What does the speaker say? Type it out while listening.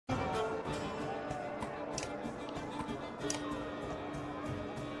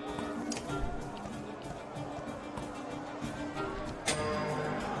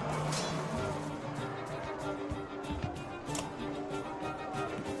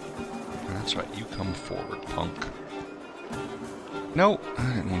That's right, you come forward, punk. No,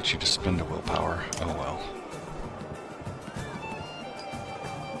 I didn't want you to spend a willpower. Oh well.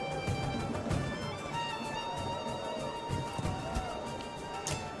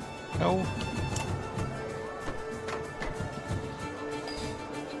 No.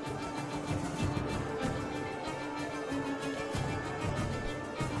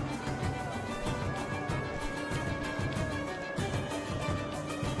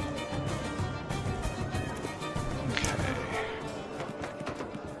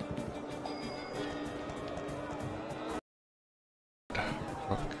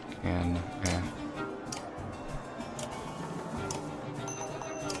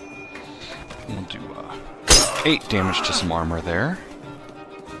 We'll do 8 damage to some armor there.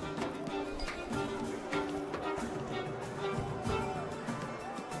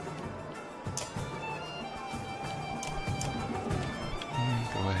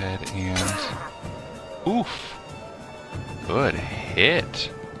 And go ahead and... Oof! Good hit!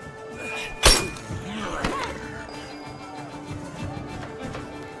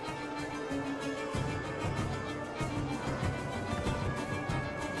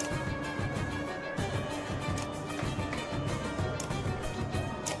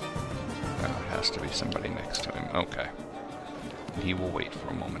 Has to be somebody next to him. Okay. He will wait for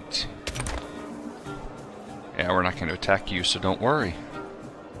a moment. Yeah, we're not going to attack you, so don't worry.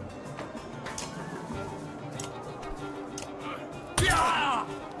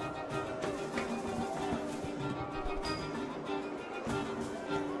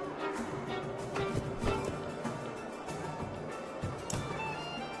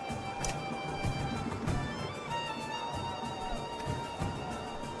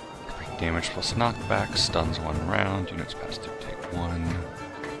 Damage plus knockback, stuns 1 round, units passed through take 1.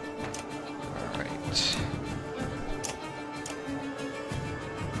 Alright.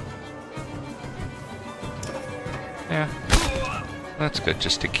 Yeah, that's good,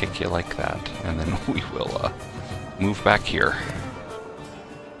 just to kick you like that. And then we will move back here.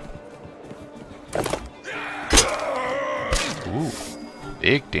 Ooh,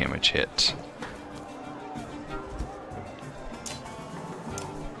 big damage hit.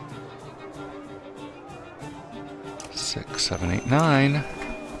 6, 7, 8, 9.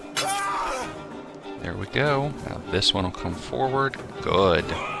 There we go. Now this one will come forward. Good.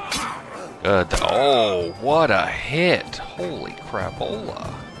 Good. Oh, what a hit. Holy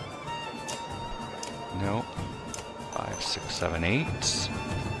crapola. Nope. 5, 6, 7, 8.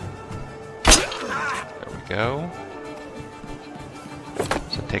 There we go.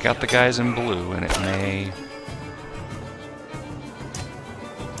 So take out the guys in blue and it may...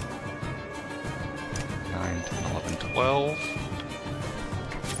 12.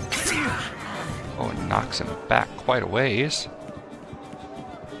 Oh, it knocks him back quite a ways.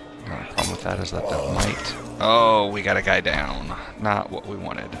 The only problem with that is that that might... Oh, we got a guy down. Not what we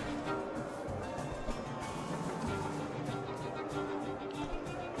wanted.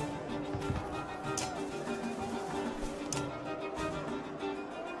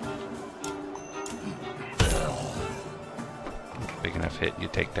 Big enough hit, you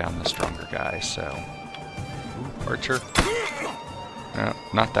take down the stronger guy, so... Archer. No,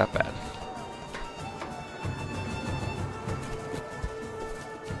 not that bad.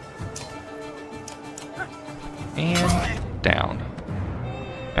 And down.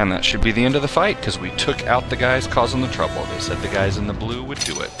 And that should be the end of the fight, because we took out the guys causing the trouble. They said the guys in the blue would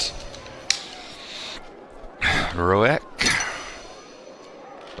do it. Heroic.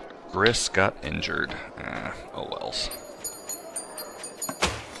 Gris got injured. Oh wells.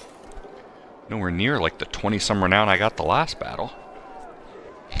 Nowhere near like the 20-some renown I got the last battle.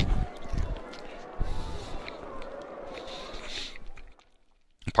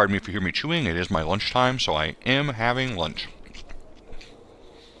 Pardon me if you hear me chewing, it is my lunchtime, so I am having lunch.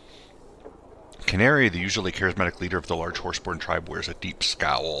 Canary, the usually charismatic leader of the large horseborn tribe, wears a deep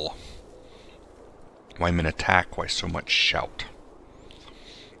scowl. Why men attack? Why so much shout?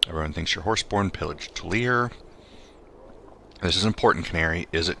 Everyone thinks you're horseborn, pillaged to Lear. This is important, Canary.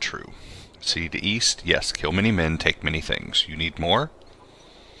 Is it true? See to east? Yes. Kill many men, take many things. You need more?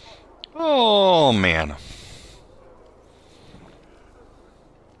 Oh, man.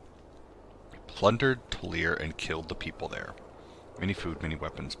 Plundered Talir and killed the people there. Many food, many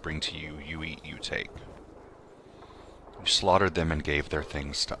weapons. Bring to you. You eat, you take. You slaughtered them and gave their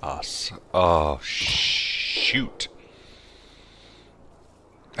things to us. Oh, shoot.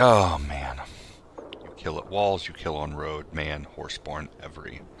 Oh, man. You kill at walls, you kill on road. Man, horseborn,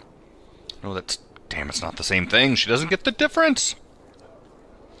 every... No, that's... Damn, it's not the same thing. She doesn't get the difference.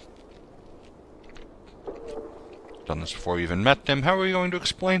 Done this before we even met them. How are we going to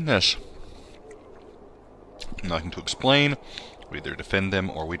explain this? Nothing to explain. We either defend them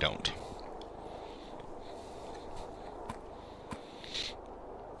or we don't.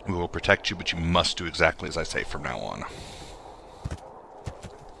 We will protect you, but you must do exactly as I say from now on.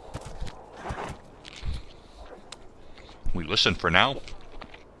 We listen for now,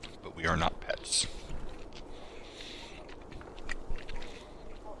 but we are not pets.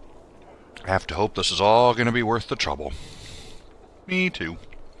 I have to hope this is all going to be worth the trouble. Me too.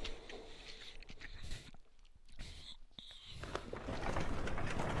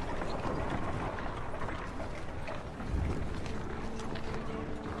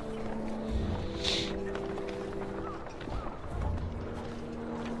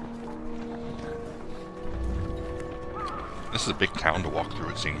 This is a big town to walk through,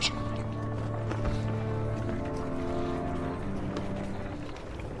 it seems.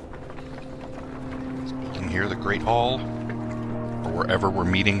 Speaking here, the Great Hall, or wherever we're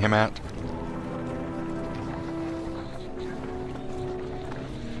meeting him at.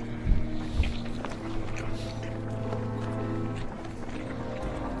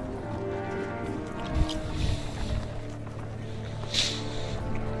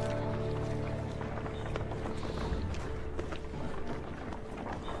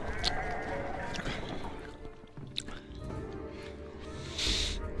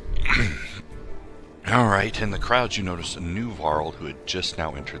 Alright, in the crowd you notice a new Varl who had just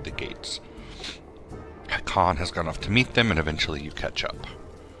now entered the gates. Khan has gone off to meet them, and eventually you catch up.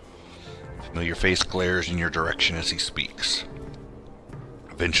 A familiar face glares in your direction as he speaks.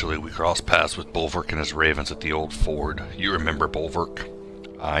 Eventually we cross paths with Bulwark and his ravens at the old ford. You remember Bulwark?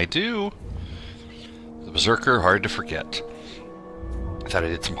 I do. The Berserker, hard to forget. I thought I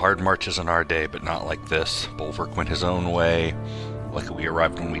did some hard marches in our day, but not like this. Bulwark went his own way. Luckily we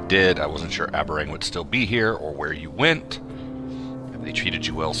arrived when we did. I wasn't sure Aberrang would still be here, or where you went. Have they treated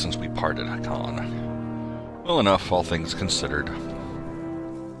you well since we parted, Hakan? Well enough, all things considered.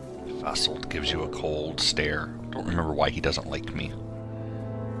 Fasselt gives you a cold stare. Don't remember why he doesn't like me.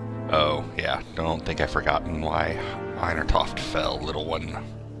 Oh, yeah, don't think I've forgotten why Einertoft fell, little one.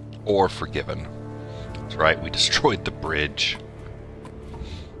 Or forgiven. That's right, we destroyed the bridge.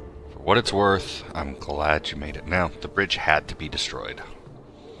 For what it's worth, I'm glad you made it. Now, the bridge had to be destroyed.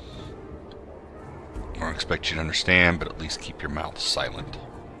 I don't expect you to understand, but at least keep your mouth silent.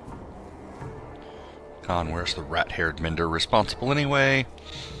 Khan, where's the rat-haired mender responsible anyway?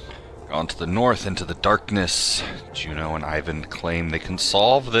 Gone to the north into the darkness. Juno and Ivan claim they can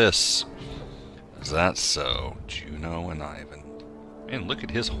solve this. Is that so? Juno and Ivan. Man, look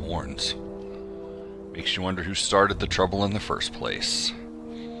at his horns. Makes you wonder who started the trouble in the first place.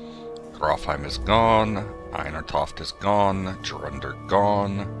 Grofheim is gone. Einertoft is gone. Drunder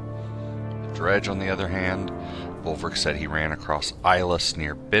gone. The Dredge, on the other hand, Bulwark said he ran across Ilas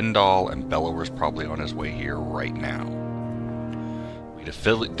near Bindal, and Bellower's probably on his way here right now. We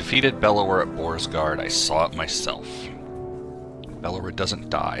defeated Bellower at Borisgard. I saw it myself. Bellower doesn't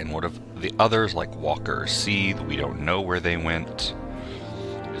die, and what of the others like Walker or Seethe? We don't know where they went.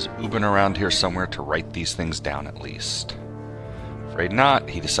 Is Ubin around here somewhere to write these things down at least? Afraid not.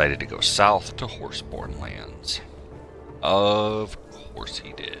 He decided to go south to Horseborn lands. Of course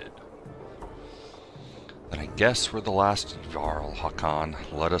he did. Then I guess we're the last Jarl, Hakan.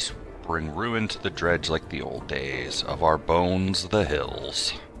 Let us bring ruin to the Dredge like the old days. Of our bones, the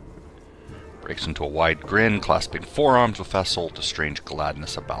hills. Breaks into a wide grin, clasping forearms with Fasselt, a strange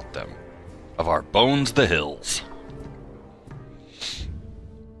gladness about them. Of our bones, the hills.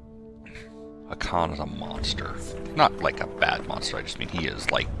 Hakan is a monster. Not like a bad monster, I just mean he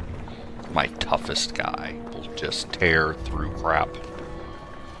is like my toughest guy. Will just tear through crap.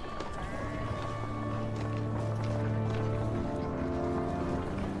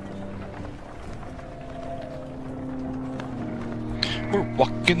 We're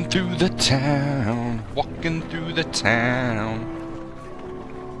walking through the town, walking through the town,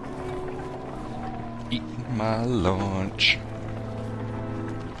 eating my lunch.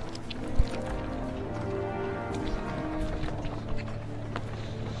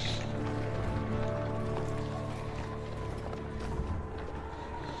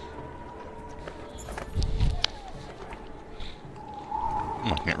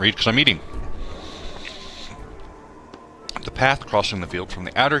 I can't read because I'm eating. The path crossing the field from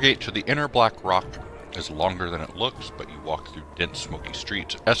the outer gate to the inner black rock is longer than it looks, but you walk through dense, smoky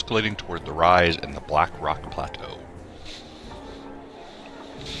streets, escalating toward the rise in the Black Rock Plateau.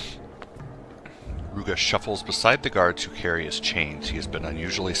 Ruga shuffles beside the guards who carry his chains. He has been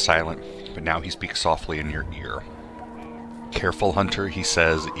unusually silent, but now he speaks softly in your ear. Careful, Hunter, he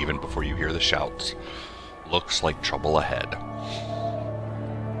says, even before you hear the shouts. Looks like trouble ahead.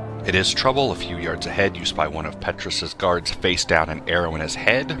 It is trouble. A few yards ahead, you spy one of Petrus's guards face down, an arrow in his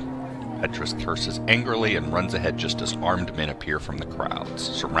head. Petrus curses angrily and runs ahead just as armed men appear from the crowds,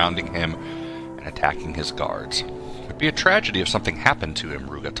 surrounding him and attacking his guards. It would be a tragedy if something happened to him,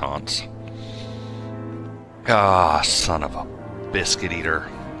 Ruga taunts. Ah, son of a biscuit eater.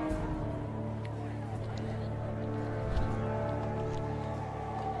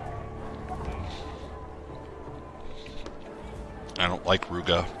 I don't like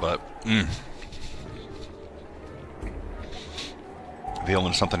Ruga, but feeling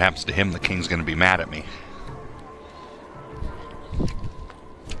if something happens to him, the king's going to be mad at me.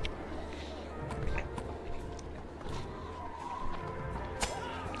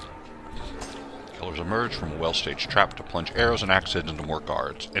 Killers emerge from a well-staged trap to plunge arrows and axes into more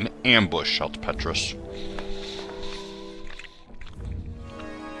guards. An ambush, shouts Petrus.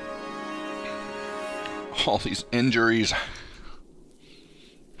 All these injuries.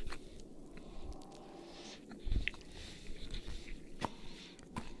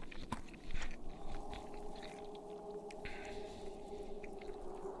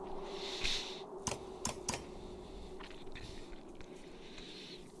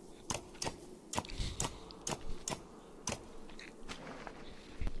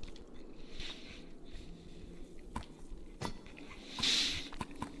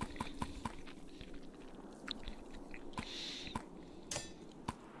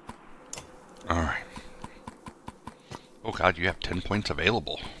 Alright. Oh god, you have 10 points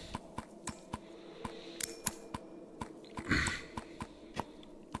available.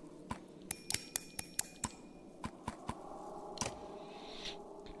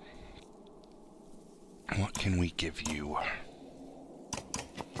 What can we give you?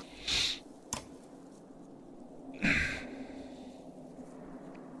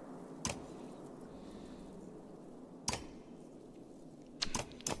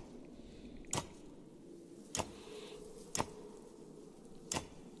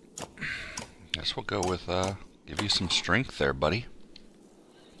 Guess we'll go with, give you some strength there, buddy.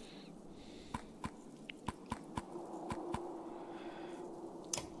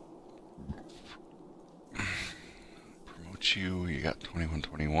 Promote you, you got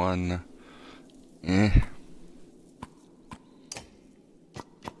 21.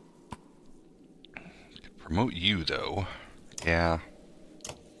 Could promote you, though. Yeah.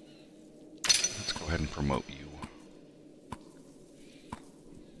 Let's go ahead and promote you.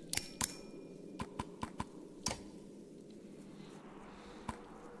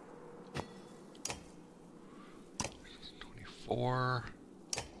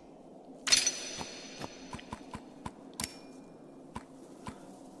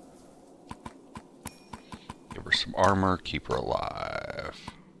 Give her some armor, keep her alive.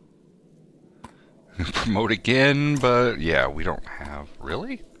 Promote again, but yeah, we don't have...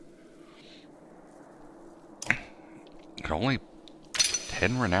 Really? Only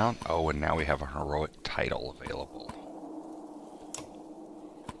 10 renown? Oh, and now we have a heroic title available.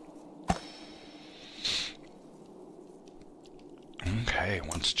 Okay,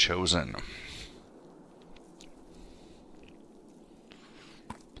 once chosen.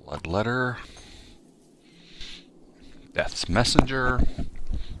 Bloodletter. Death's Messenger.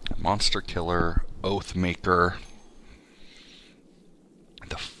 Monster Killer. Oathmaker.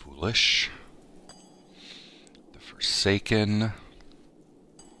 The Foolish. The Forsaken.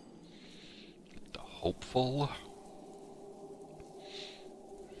 The Hopeful.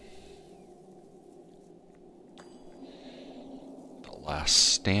 Last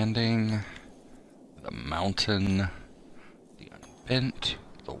Standing, the Mountain, the Unbent,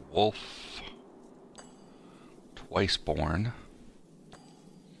 the Wolf, Twiceborn,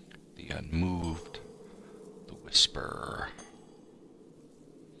 the Unmoved, the Whisper.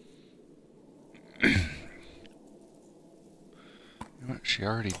 You know what she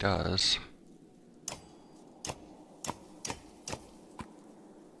already does?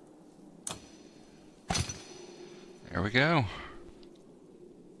 There we go.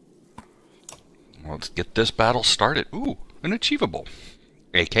 Let's get this battle started. Ooh, an achievable.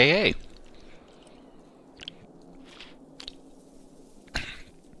 AKA.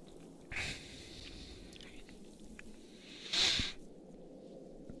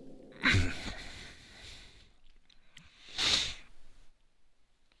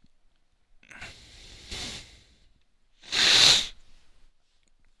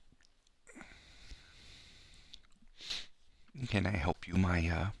 Can I help you,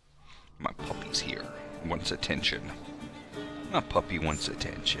 my puppy's here. Wants attention. My puppy wants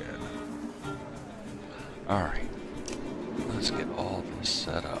attention. Alright. Let's get all this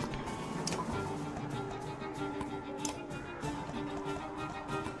set up.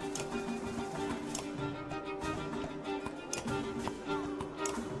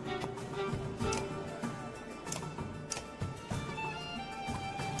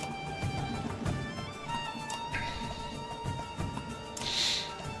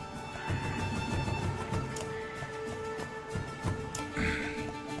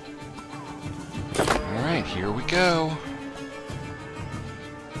 Here we go.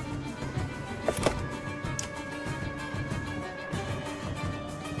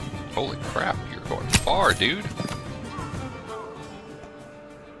 Holy crap, you're going far, dude.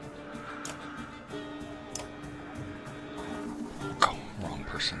 Oh, wrong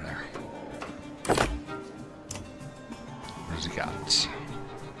person there. What's he got?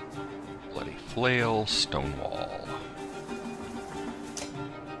 Bloody flail, stone wall.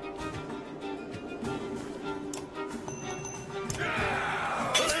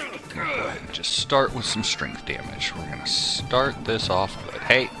 Go ahead and just start with some strength damage. We're gonna start this off good.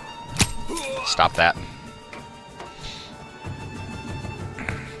 Hey! Stop that.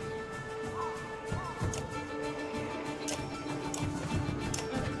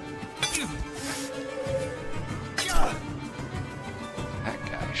 That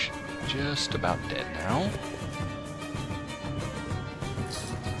guy should be just about dead now.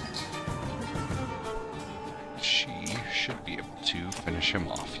 She should be able to finish him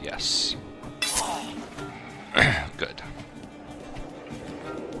off, yes. Good.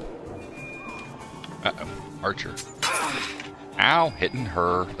 Uh-oh. Archer. Ow! Hitting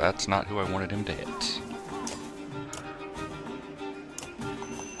her. That's not who I wanted him to hit.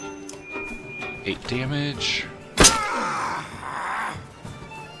 8 damage.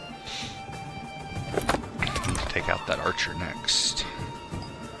 Need to take out that archer next.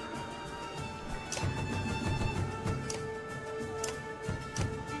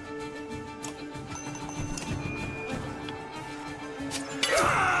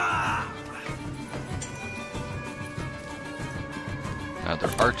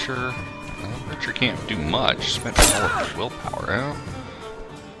 Another archer. Well, archer can't do much. Spent all of his willpower. Oh,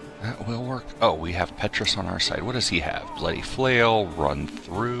 that will work. Oh, we have Petrus on our side. What does he have? Bloody flail, run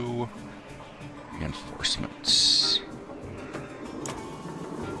through, reinforcements.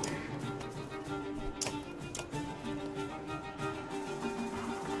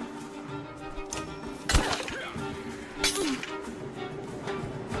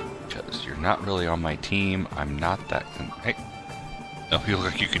 Because you're not really on my team. I'm not that. Hey. Oh, you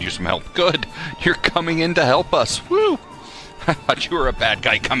look like you could use some help. Good! You're coming in to help us. Woo! I thought you were a bad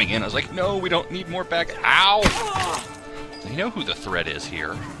guy coming in. I was like, no, we don't need more bad guys. Ow! You know who the threat is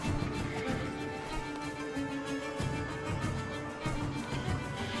here.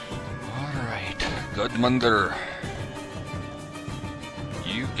 Alright. Good Munder.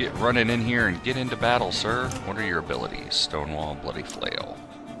 You get running in here and get into battle, sir. What are your abilities? Stonewall, Bloody Flail.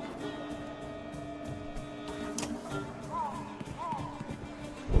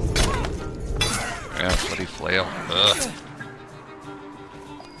 Yeah, Bloody Flail. Ugh.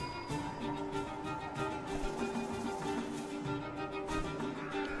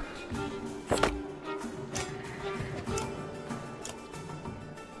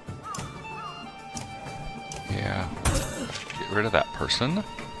 Yeah. Get rid of that person.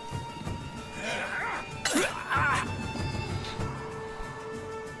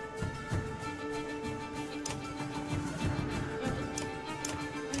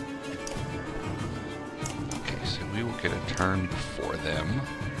 Get a turn before them.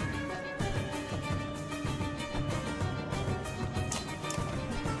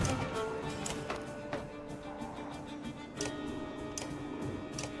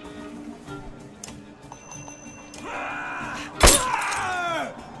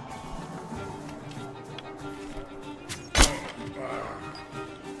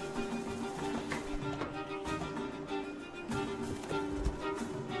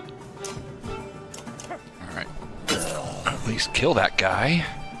 At least kill that guy.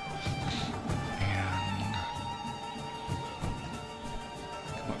 And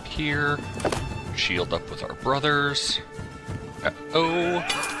come up here. Shield up with our brothers. Uh-oh.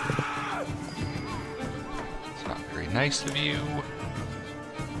 It's not very nice of you.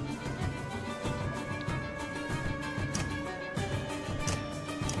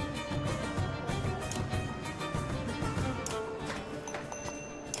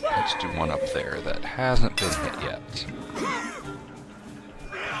 Let's do one up there that hasn't been hit yet.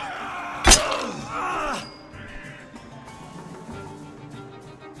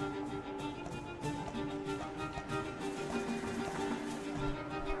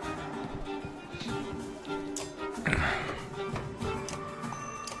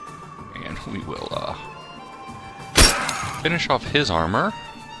 And we will finish off his armor.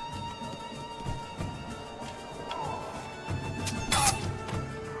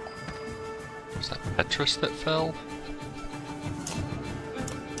 Petrus that fell?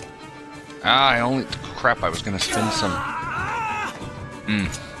 Ah, crap, I was gonna spin some...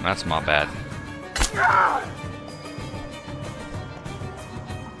 that's my bad.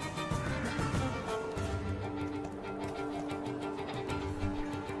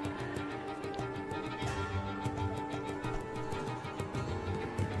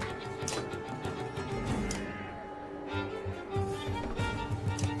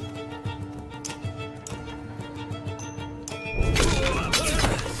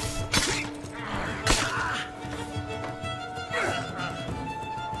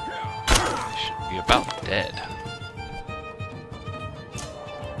 be about dead.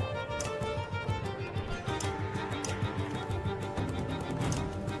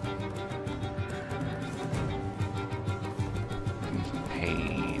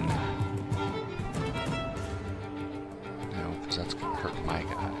 Pain. No, because that's going to hurt my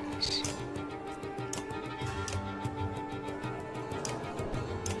guys.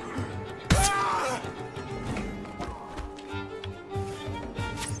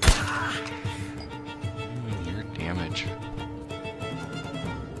 Damage.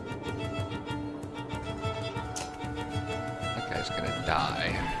 That guy's gonna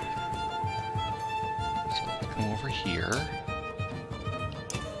die. So let's come over here.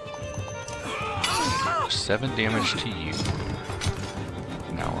 7 damage to you.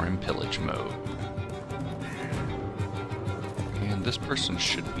 Now we're in pillage mode. And this person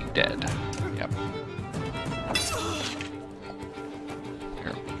should be dead. Yep.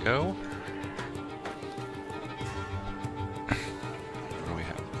 There we go.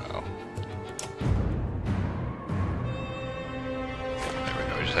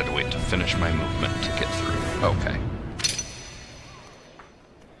 Had to wait to finish my movement to get through. Okay.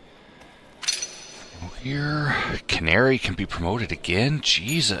 Oh, here. Canary can be promoted again?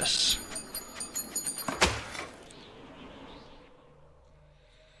 Jesus.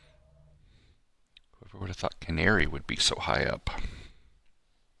 Whoever would have thought Canary would be so high up.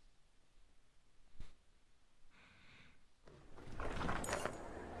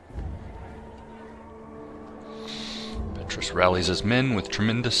 Petrus rallies his men with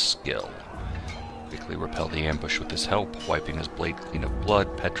tremendous skill. Quickly repel the ambush with his help, wiping his blade clean of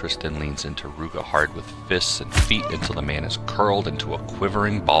blood. Petrus then leans into Ruga hard with fists and feet until the man is curled into a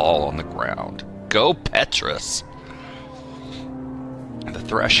quivering ball on the ground. Go Petrus! The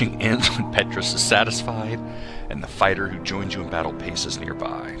thrashing ends when Petrus is satisfied, and the fighter who joins you in battle paces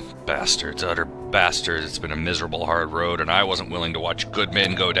nearby. Bastards, utter bastards, it's been a miserable hard road, and I wasn't willing to watch good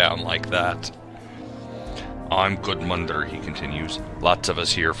men go down like that. I'm Gudmundur, he continues. Lots of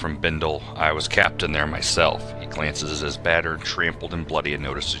us here from Bindle. I was captain there myself. He glances at his battered, trampled, and bloody and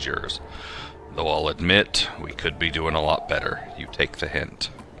notices yours. Though I'll admit, we could be doing a lot better. You take the hint.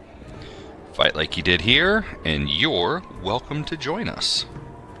 Fight like you did here, and you're welcome to join us.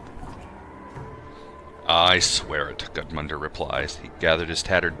 I swear it, Gudmundur replies. He gathered his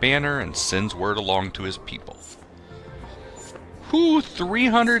tattered banner and sends word along to his people. Whew,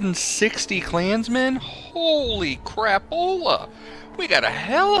 360 clansmen? Holy crapola! We got a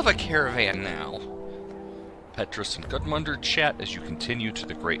hell of a caravan now! Petrus and Gudmundur chat as you continue to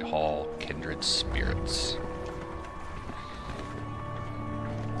the Great Hall, kindred spirits.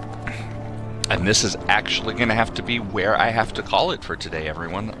 And this is actually going to have to be where I have to call it for today,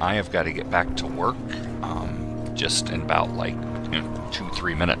 everyone. I have got to get back to work just in about like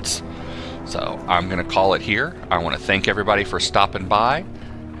 2-3 minutes. So I'm going to call it here. I want to thank everybody for stopping by,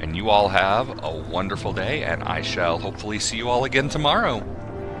 and you all have a wonderful day, and I shall hopefully see you all again tomorrow.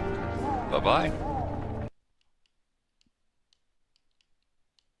 Bye-bye.